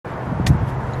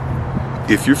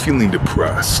If you're feeling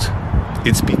depressed,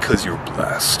 it's because you're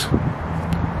blessed.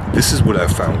 This is what I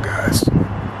found, guys.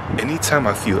 Anytime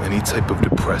I feel any type of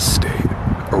depressed state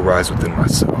arise within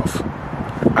myself,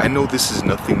 I know this is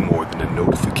nothing more than a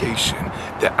notification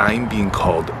that I'm being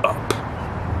called up.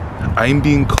 I'm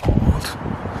being called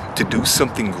to do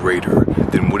something greater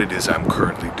than what it is I'm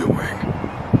currently doing.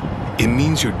 It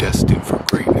means you're destined for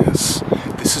greatness.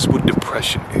 This is what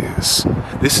depression is.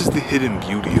 This is the hidden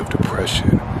beauty of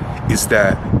depression, is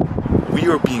that we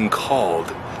are being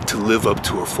called to live up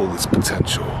to our fullest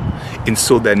potential. And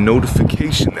so that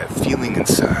notification, that feeling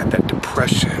inside, that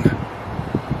depression,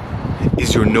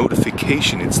 is your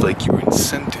notification. It's like your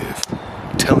incentive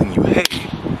telling you, hey,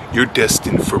 you're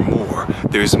destined for more.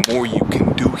 There's more you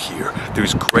can do here.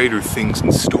 There's greater things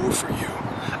in store for you.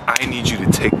 I need you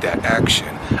to take that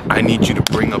action. I need you to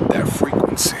bring up that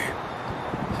frequency.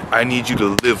 I need you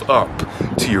to live up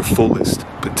to your fullest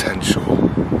potential.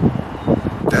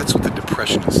 That's what the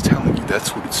depression is telling you.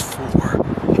 That's what it's for.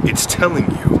 It's telling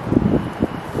you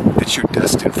that you're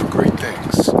destined for great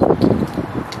things.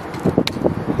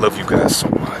 Love you guys so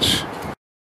much.